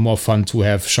 fun or more fun to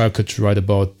have Schalke to write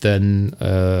about than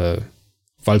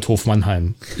Waldhof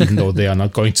Mannheim, even though they are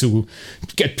not going to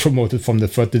get promoted from the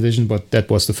third division, but that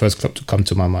was the first club to come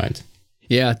to my mind.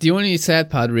 Yeah, the only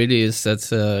sad part really is that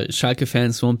Schalke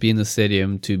fans won't be in the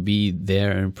stadium to be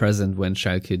there and present when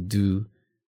Schalke do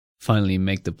finally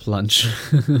make the plunge,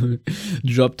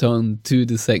 drop down to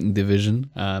the second division.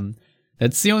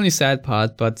 That's the only sad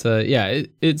part, but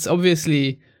it's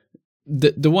obviously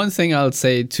the one thing I'll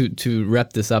say to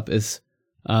wrap this up is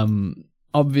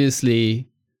obviously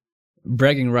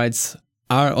bragging rights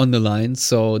are on the line,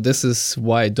 so this is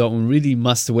why Dortmund really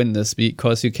must win this,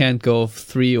 because you can't go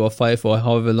 3 or 5 or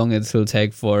however long it will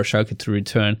take for Schalke to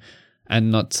return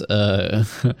and not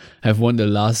have won the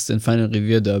last and final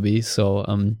Revier Derby. So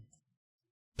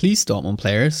please, Dortmund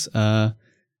players,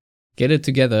 get it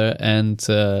together and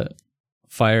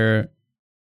fire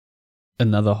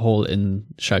another hole in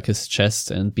Schalke's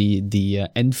chest and be the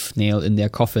nth nail in their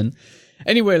coffin.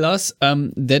 Anyway, Lars,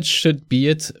 that should be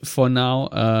it for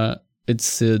now.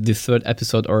 It's the third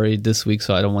episode already this week,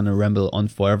 so I don't want to ramble on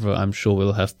forever. I'm sure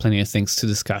we'll have plenty of things to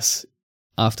discuss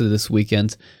after this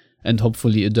weekend and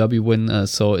hopefully a derby win.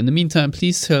 So in the meantime,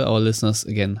 please tell our listeners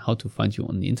again how to find you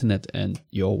on the internet and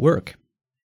your work.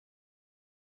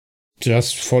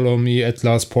 Just follow me at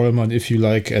Lars Pollmann if you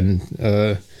like,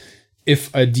 and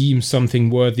if I deem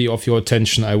something worthy of your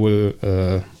attention, I will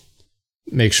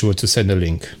make sure to send a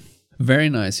link. Very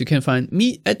nice. You can find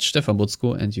me at Stefan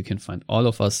Butzko, and you can find all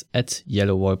of us at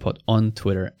Yellow Wall Pod on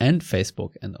Twitter and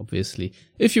Facebook. And obviously,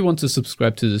 if you want to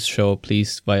subscribe to this show,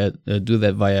 please do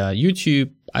that via YouTube,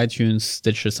 iTunes,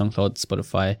 Stitcher, SoundCloud,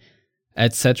 Spotify,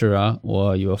 etc.,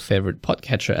 or your favorite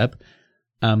podcatcher app.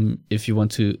 If you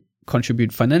want to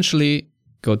contribute financially,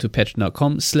 go to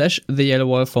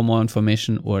patreon.com/theyellowwall for more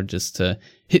information, or just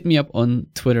hit me up on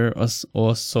Twitter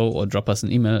or drop us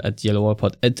an email at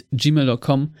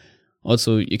yellowwallpod@gmail.com.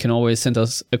 Also, you can always send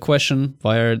us a question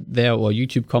via there or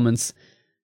YouTube comments.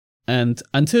 And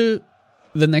until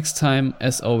the next time,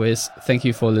 as always, thank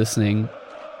you for listening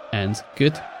and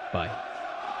goodbye.